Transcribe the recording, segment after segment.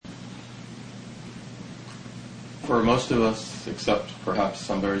for most of us, except perhaps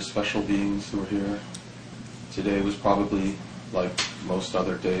some very special beings who are here, today was probably like most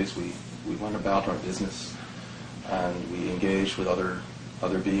other days. We went about our business and we engaged with other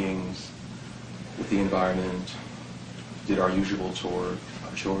beings, with the environment, did our usual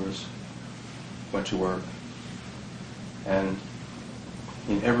chores, went to work, and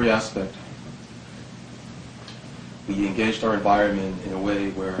in every aspect we engaged our environment in a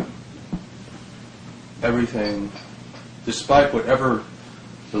way where everything, despite whatever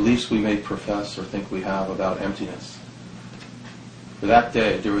beliefs we may profess or think we have about emptiness, for that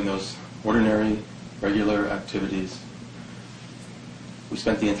day, during those ordinary, regular activities, we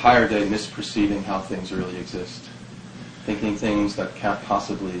spent the entire day misperceiving how things really exist, thinking things that can't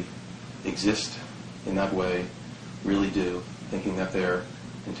possibly exist in that way really do, thinking that they're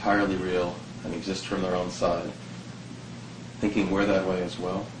entirely real and exist from their own side, thinking we're that way as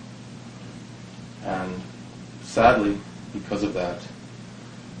well. And sadly, because of that,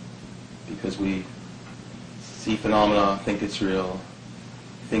 because we see phenomena, think it's real,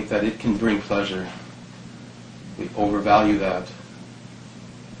 think that it can bring pleasure, we overvalue that,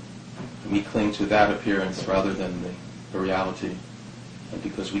 and we cling to that appearance rather than the reality. And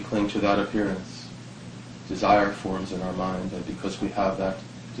because we cling to that appearance, desire forms in our mind, and because we have that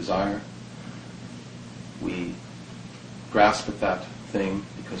desire, we grasp at that thing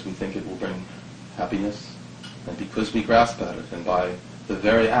because we think it will bring happiness, and because we grasp at it, and by the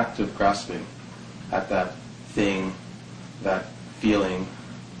very act of grasping at that thing, that feeling,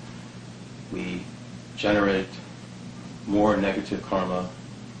 we generate more negative karma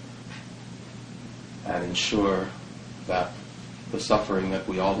and ensure that the suffering that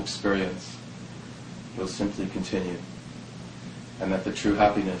we all experience will simply continue, and that the true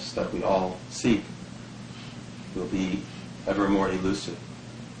happiness that we all seek will be ever more elusive.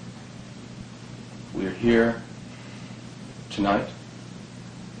 We are here tonight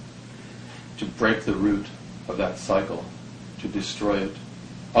to break the root of that cycle, to destroy it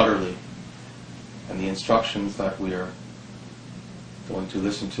utterly. And the instructions that we are going to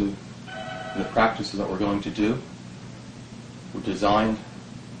listen to, and the practices that we're going to do, were designed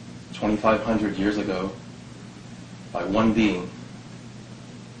 2,500 years ago by one being,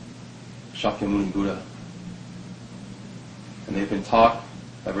 Shakyamuni Buddha. And they've been taught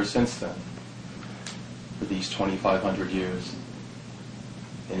ever since then, for these 2,500 years,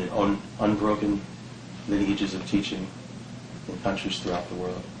 in an unbroken lineages of teaching in countries throughout the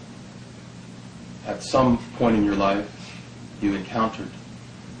world. At some point in your life, you encountered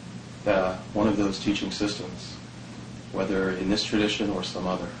one of those teaching systems, whether in this tradition or some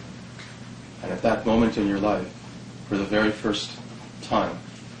other. And at that moment in your life, for the very first time,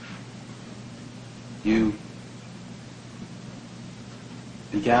 you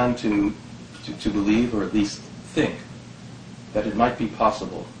began to believe, or at least think, that it might be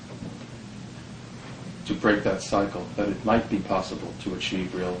possible to break that cycle, that it might be possible to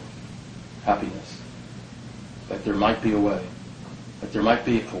achieve real happiness, that there might be a way, that there might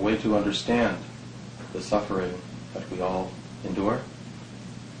be a way to understand the suffering that we all endure,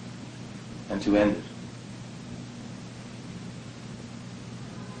 and to end it.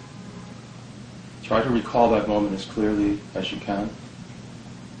 Try to recall that moment as clearly as you can.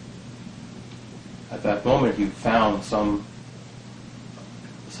 At that moment you found some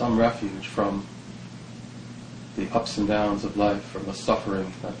refuge from the ups and downs of life, from the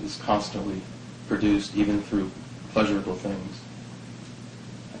suffering that is constantly produced even through pleasurable things.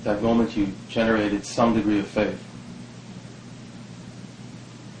 At that moment you generated some degree of faith.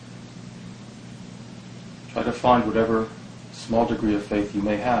 Try to find whatever small degree of faith you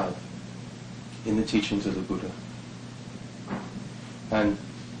may have in the teachings of the Buddha. And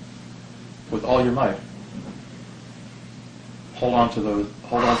with all your might, hold on to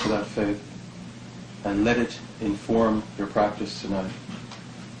that faith and let it inform your practice tonight.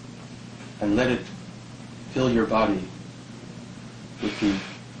 And let it fill your body with the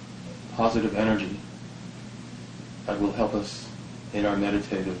positive energy that will help us in our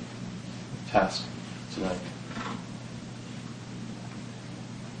meditative task tonight.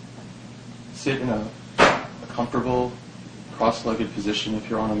 Sit in a comfortable cross-legged position if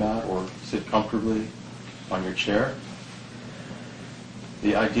you're on a mat, or sit comfortably on your chair.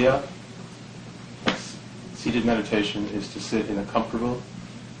 The idea of seated meditation is to sit in a comfortable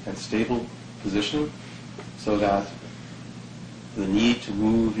and stable position so that the need to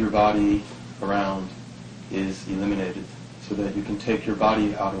move your body around is eliminated, so that you can take your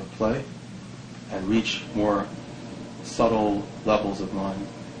body out of play and reach more subtle levels of mind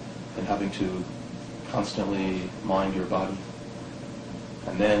than having to constantly mind your body.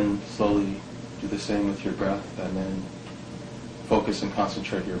 And then slowly Do the same with your breath, and then focus and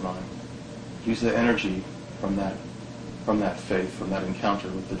concentrate your mind. Use the energy from that faith, from that encounter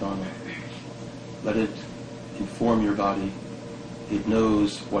with the Dharma. Let it inform your body. It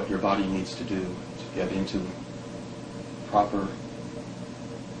knows what your body needs to do to get into proper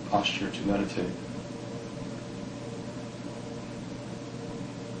posture to meditate.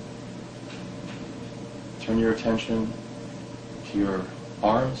 Turn your attention to your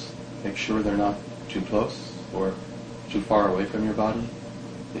arms. Make sure they're not too close or too far away from your body.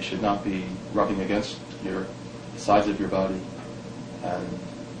 They should not be rubbing against the sides of your body, and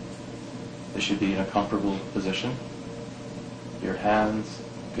they should be in a comfortable position. Your hands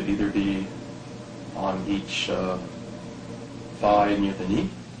could either be on each thigh near the knee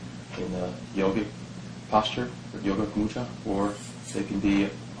in the yogic posture, or yogic mudra, or they can be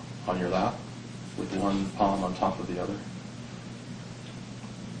on your lap with one palm on top of the other.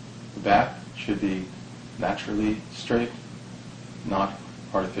 The back should be naturally straight, not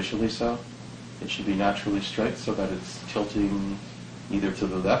artificially so. It should be naturally straight so that it's tilting either to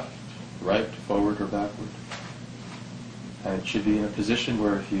the left, right, forward, or backward. And it should be in a position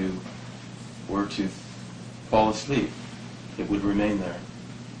where if you were to fall asleep, it would remain there.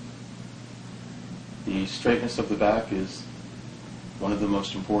 The straightness of the back is one of the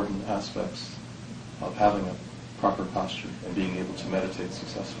most important aspects of having a proper posture and being able to meditate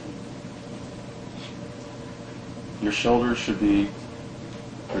successfully. Your shoulders should be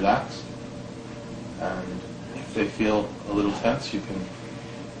relaxed, and if they feel a little tense, you can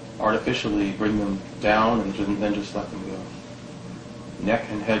artificially bring them down and then just let them go. Neck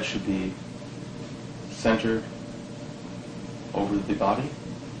and head should be centered over the body.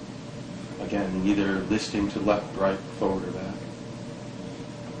 Again, either listing to left, right, forward, or back.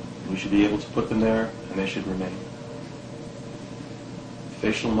 You should be able to put them there, and they should remain.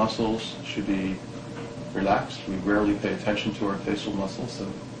 Facial muscles should be relaxed. We rarely pay attention to our facial muscles,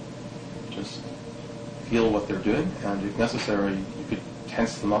 so just feel what they're doing, and if necessary, you could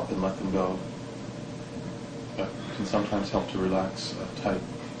tense them up and let them go. That can sometimes help to relax tight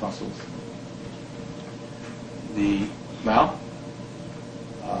muscles. The mouth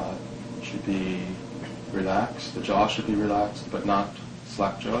should be relaxed. The jaw should be relaxed, but not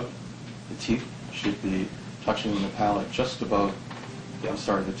slack-jawed. The teeth should be touching the palate just above.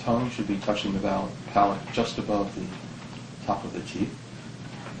 The tongue should be touching the palate just above the top of the teeth.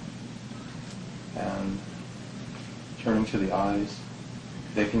 And turning to the eyes,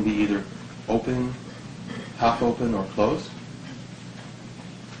 they can be either open, half open, or closed,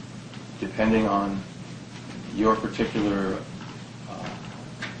 depending on your particular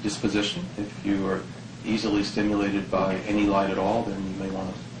disposition. If you are easily stimulated by any light at all, then you may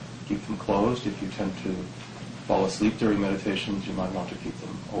want to keep them closed. If you tend to fall asleep during meditations, you might want to keep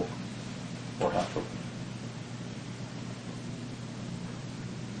them open or half open.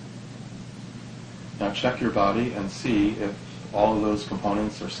 Now check your body and see if all of those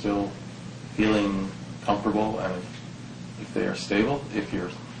components are still feeling comfortable, and if they are stable, if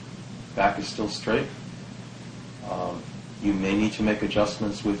your back is still straight. You may need to make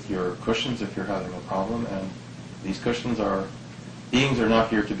adjustments with your cushions if you're having a problem, and these cushions beings are not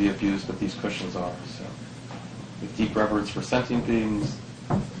here to be abused, but these cushions are. So with deep reverence for sentient beings,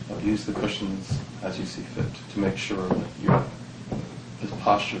 use the cushions as you see fit to make sure that your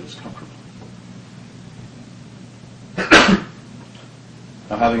posture is comfortable.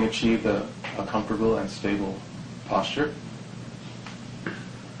 Now, having achieved a comfortable and stable posture,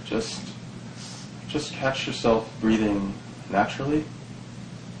 just catch yourself breathing naturally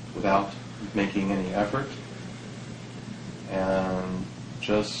without making any effort, and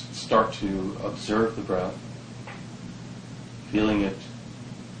just start to observe the breath, feeling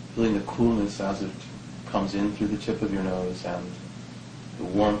the coolness as it comes in through the tip of your nose and the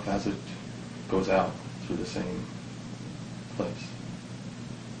warmth as it goes out through the same place.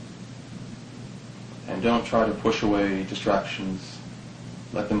 And don't try to push away distractions.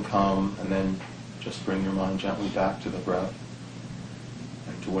 Let them come, and then just bring your mind gently back to the breath.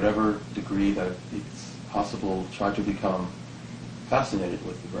 And to whatever degree that it's possible, try to become fascinated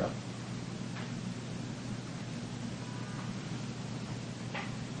with the breath.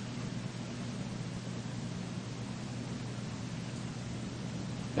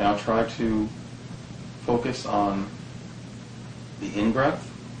 Now try to focus on the in-breath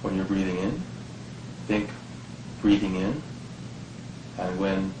when you're breathing in. Think breathing in. And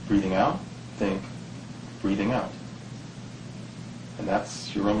when breathing out, think breathing out. And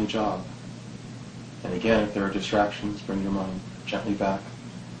that's your only job. And again, if there are distractions, bring your mind gently back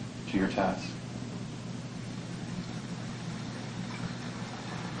to your task.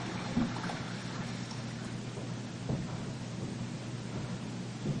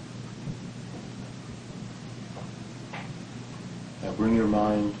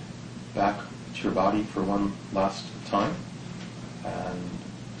 mind back to your body for one last time and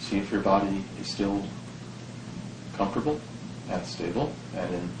see if your body is still comfortable and stable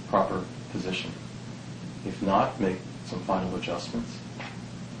and in proper position. If not, make some final adjustments.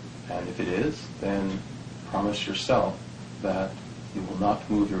 And if it is, then promise yourself that you will not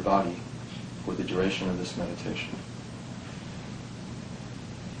move your body for the duration of this meditation.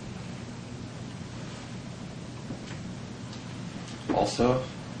 Also,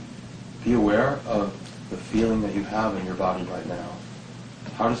 be aware of the feeling that you have in your body right now.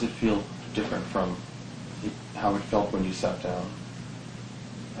 How does it feel different from how it felt when you sat down?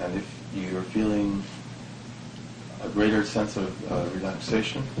 And if you're feeling a greater sense of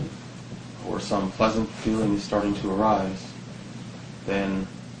relaxation or some pleasant feeling is starting to arise, then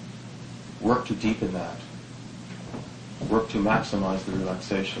work to deepen that. Work to maximize the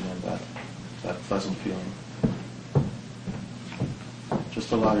relaxation and that pleasant feeling.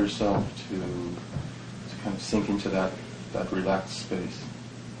 Just allow yourself to kind of sink into that relaxed space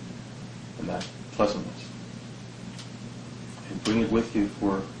and that pleasantness. And bring it with you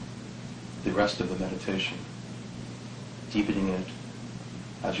for the rest of the meditation, deepening it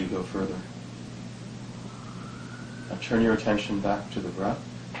as you go further. Now turn your attention back to the breath,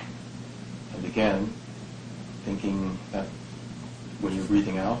 and again, thinking that when you're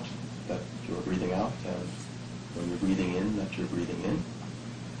breathing out, that you're breathing out, and when you're breathing in, that you're breathing in.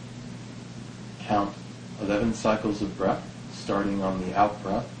 Count 11 cycles of breath, starting on the out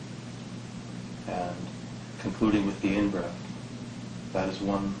breath and concluding with the in breath. That is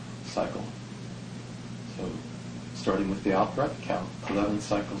one cycle. So starting with the out breath, count 11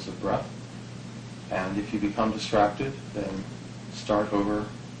 cycles of breath. And if you become distracted, then start over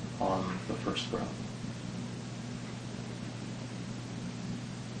on the first breath.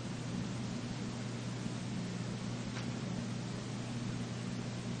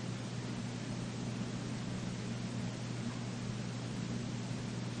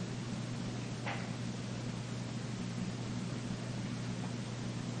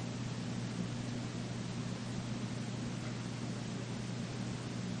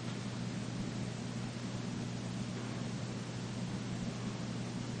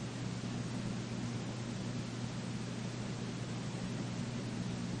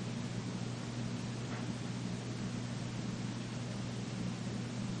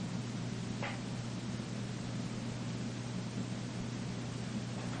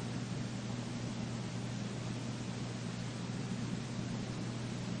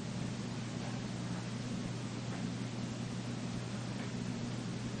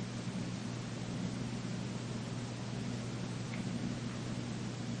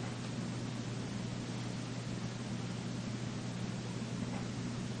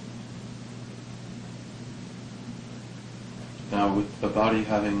 Now, with the body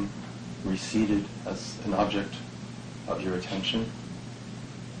having receded as an object of your attention,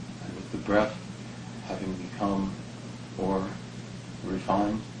 and with the breath having become more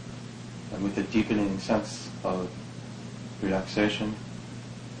refined, and with a deepening sense of relaxation,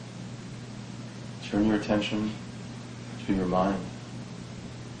 turn your attention to your mind.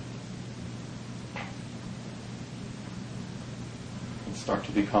 And start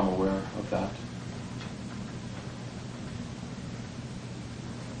to become aware of that.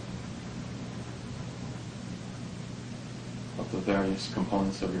 Of the various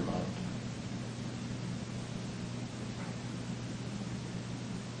components of your mind.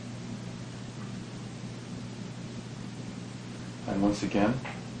 And once again,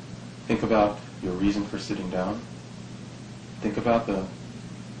 think about your reason for sitting down. Think about the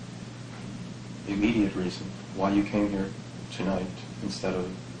immediate reason why you came here tonight instead of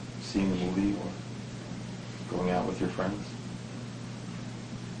seeing a movie or going out with your friends.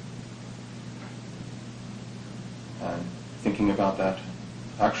 And thinking about that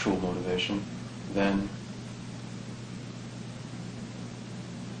actual motivation, then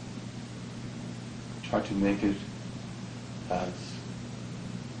try to make it as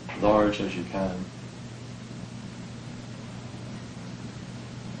large as you can.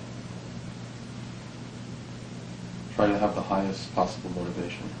 Try to have the highest possible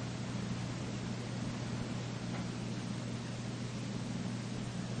motivation.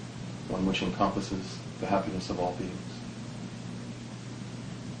 One which encompasses the happiness of all beings.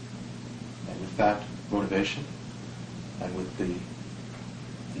 And with that motivation, and with the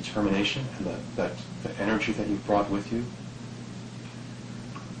determination and the energy that you've brought with you,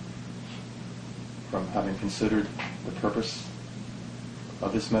 from having considered the purpose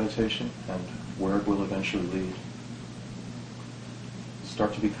of this meditation and where it will eventually lead,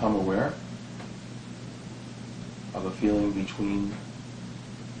 start to become aware of a feeling between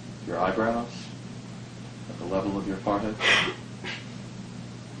your eyebrows, at the level of your forehead.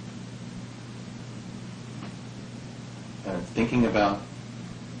 And thinking about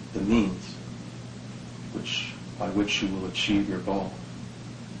the means by which you will achieve your goal,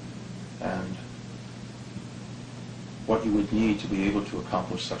 and what you would need to be able to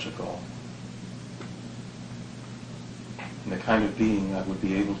accomplish such a goal, and the kind of being that would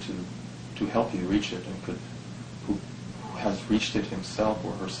be able to help you reach it, and who has reached it himself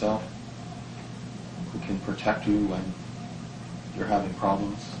or herself, who can protect you when you're having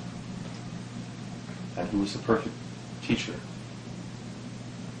problems, and who is the perfect teacher,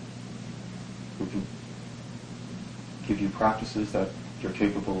 who can give you practices that you're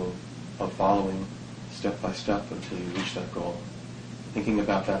capable of following step by step until you reach that goal. Thinking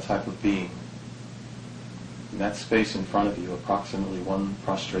about that type of being, in that space in front of you, approximately one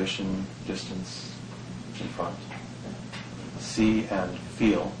prostration distance in front, see and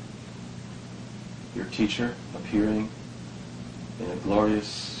feel your teacher appearing in a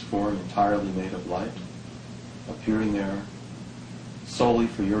glorious form entirely made of light, appearing there solely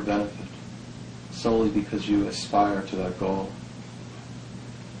for your benefit, solely because you aspire to that goal.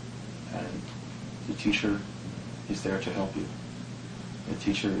 And the teacher is there to help you. The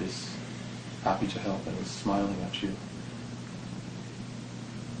teacher is happy to help and is smiling at you.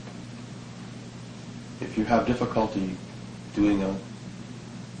 If you have difficulty doing a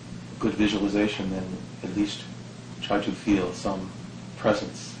good visualization, then at least try to feel some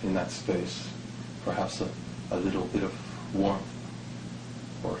presence in that space, perhaps a little bit of warmth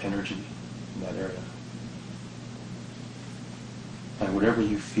or energy in that area. And whatever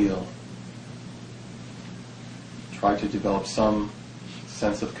you feel, try to develop some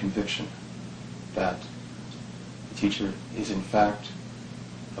sense of conviction that the teacher is in fact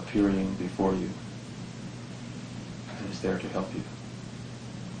appearing before you and is there to help you.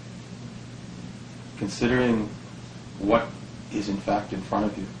 Considering what is in fact in front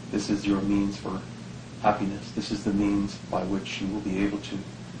of you, this is your means for happiness. This is the means by which you will be able to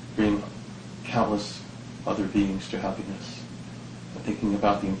bring countless other beings to happiness. And thinking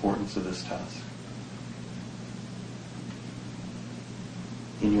about the importance of this task.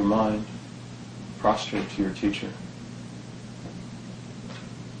 In your mind, prostrate to your teacher.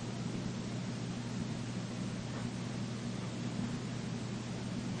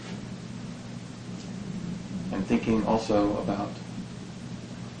 And thinking also about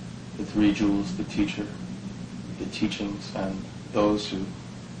the three jewels, the teacher, the teachings, and those who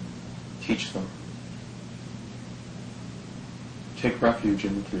teach them. Take refuge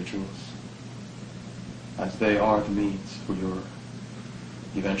in the three jewels, as they are the means for your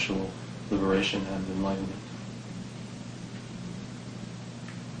eventual liberation and enlightenment.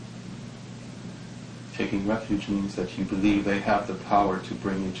 Taking refuge means that you believe they have the power to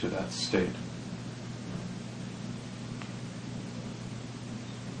bring you to that state.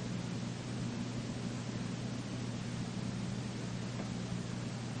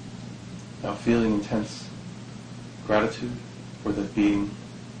 Now, feeling intense gratitude for the being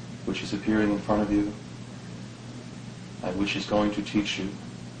which is appearing in front of you and which is going to teach you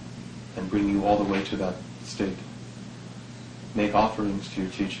and bring you all the way to that state. Make offerings to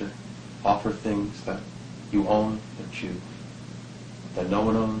your teacher. Offer things that you own, that no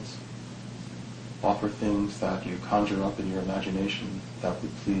one owns. Offer things that you conjure up in your imagination that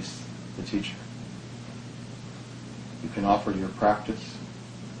would please the teacher. You can offer your practice.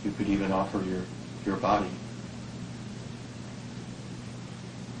 You could even offer your body.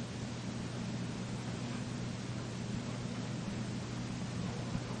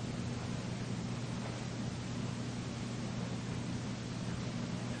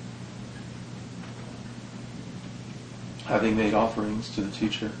 Having made offerings to the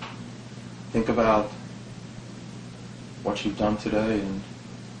teacher, think about what you've done today, and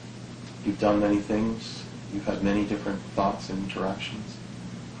you've done many things. You've had many different thoughts and interactions.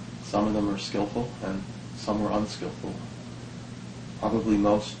 Some of them are skillful and some are unskillful. Probably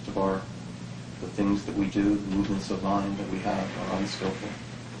most of the things that we do, the movements of mind that we have, are unskillful.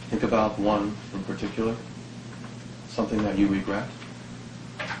 Think about one in particular, something that you regret,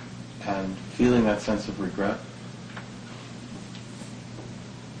 and feeling that sense of regret,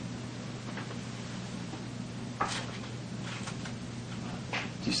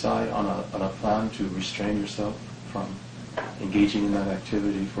 decide on a plan to restrain yourself from engaging in that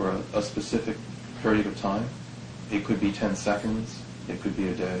activity for a specific period of time. It could be 10 seconds, it could be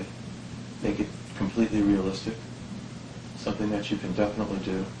a day. Make it completely realistic, something that you can definitely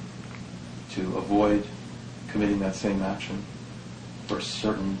do to avoid committing that same action for a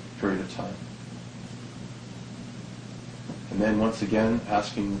certain period of time. And then once again,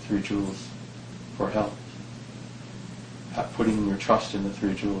 asking the three jewels for help. Putting your trust in the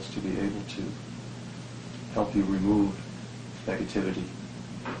three jewels to be able to help you remove negativity.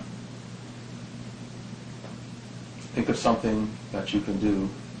 Think of something that you can do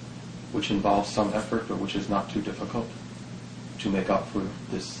which involves some effort but which is not too difficult to make up for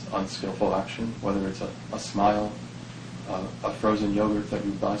this unskillful action, whether it's a smile, a frozen yogurt that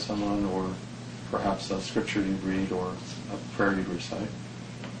you buy someone, or perhaps a scripture you read or a prayer you recite,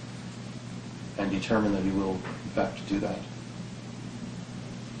 and determine that you will in fact do that.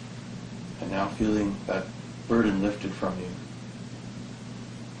 And now feeling that burden lifted from you,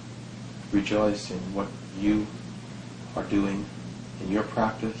 rejoice in what you are doing in your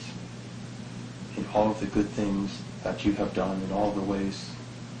practice, in all of the good things that you have done, in all the ways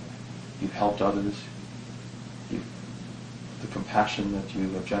you've helped others, the compassion that you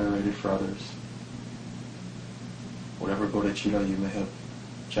have generated for others, whatever bodhicitta you may have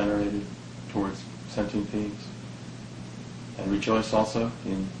generated towards sentient beings. And rejoice also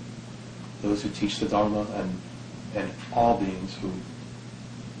in those who teach the Dharma and all beings who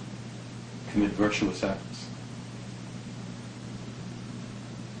commit virtuous acts.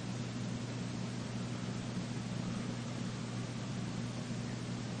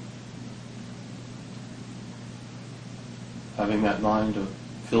 Having that mind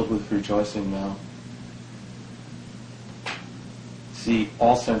filled with rejoicing now, see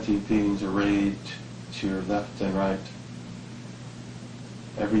all sentient beings arrayed to your left and right,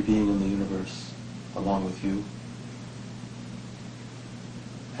 every being in the universe along with you,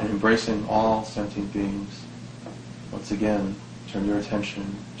 and embracing all sentient beings. Once again, turn your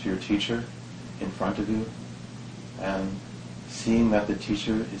attention to your teacher in front of you, and seeing that the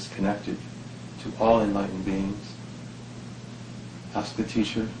teacher is connected to all enlightened beings. Ask the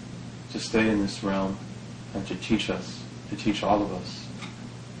teacher to stay in this realm and to teach us, to teach all of us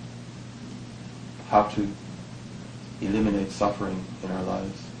how to eliminate suffering in our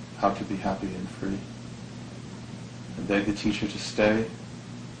lives, how to be happy and free. And beg the teacher to stay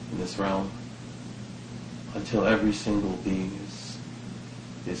in this realm until every single being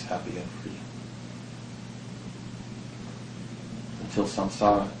is happy and free. Until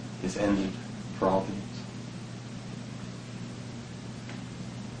samsara is ended for all beings.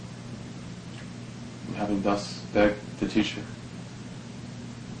 And having thus begged the teacher,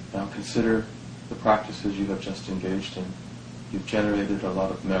 now consider the practices you have just engaged in. You've generated a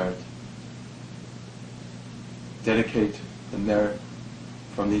lot of merit. Dedicate the merit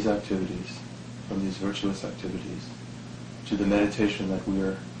from these activities, from these virtuous activities, to the meditation that we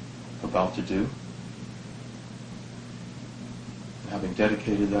are about to do. And having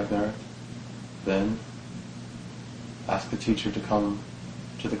dedicated that merit, then ask the teacher to come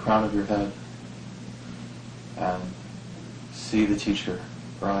to the crown of your head and see the teacher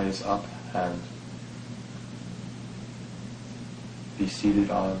rise up and be seated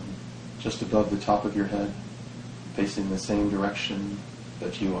on just above the top of your head, facing the same direction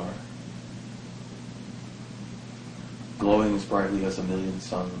that you are, glowing as brightly as 1,000,000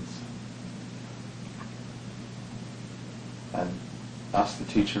 suns. And ask the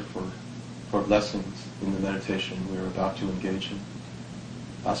teacher for blessings in the meditation we are about to engage in.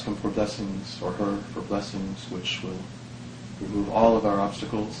 Ask him for blessings, or her for blessings, which will remove all of our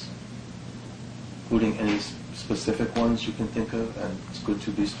obstacles, including any specific ones you can think of, and it's good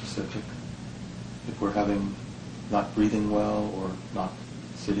to be specific. If we're not breathing well, or not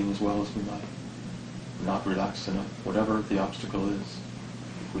sitting as well as we might, or not relaxed enough, whatever the obstacle is,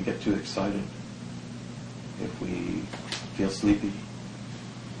 if we get too excited, if we feel sleepy,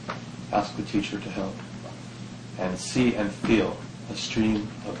 ask the teacher to help, and see and feel a stream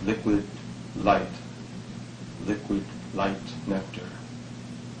of liquid light nectar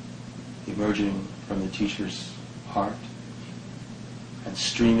emerging from the teacher's heart and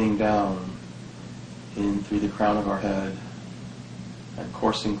streaming down in through the crown of our head and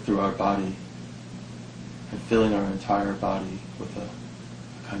coursing through our body and filling our entire body with a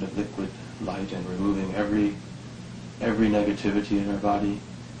kind of liquid light, and removing every negativity in our body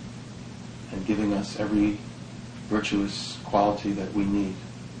and giving us every virtuous quality that we need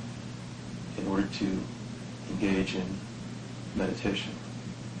in order to engage in meditation.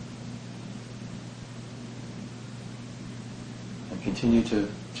 And continue to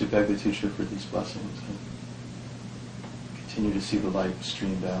beg the teacher for these blessings, and continue to see the light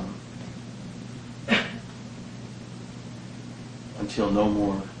stream down until no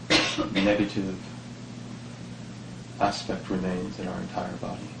more negative aspect remains in our entire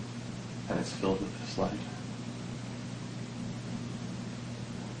body, and it's filled with this light.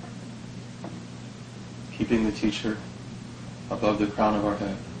 Keeping the teacher above the crown of our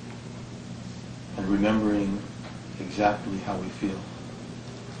head, and remembering exactly how we feel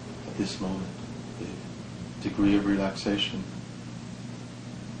at this moment, the degree of relaxation,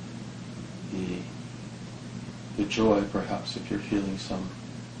 the joy, perhaps, if you're feeling some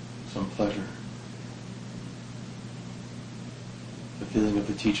pleasure, the feeling of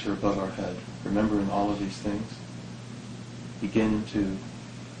the teacher above our head. Remembering all of these things, begin to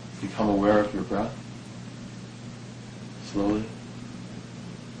become aware of your breath, slowly,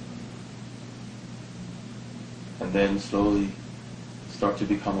 and then slowly start to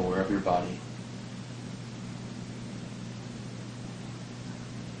become aware of your body.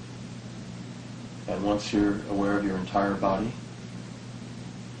 And once you're aware of your entire body,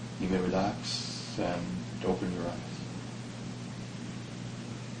 you may relax and open your eyes.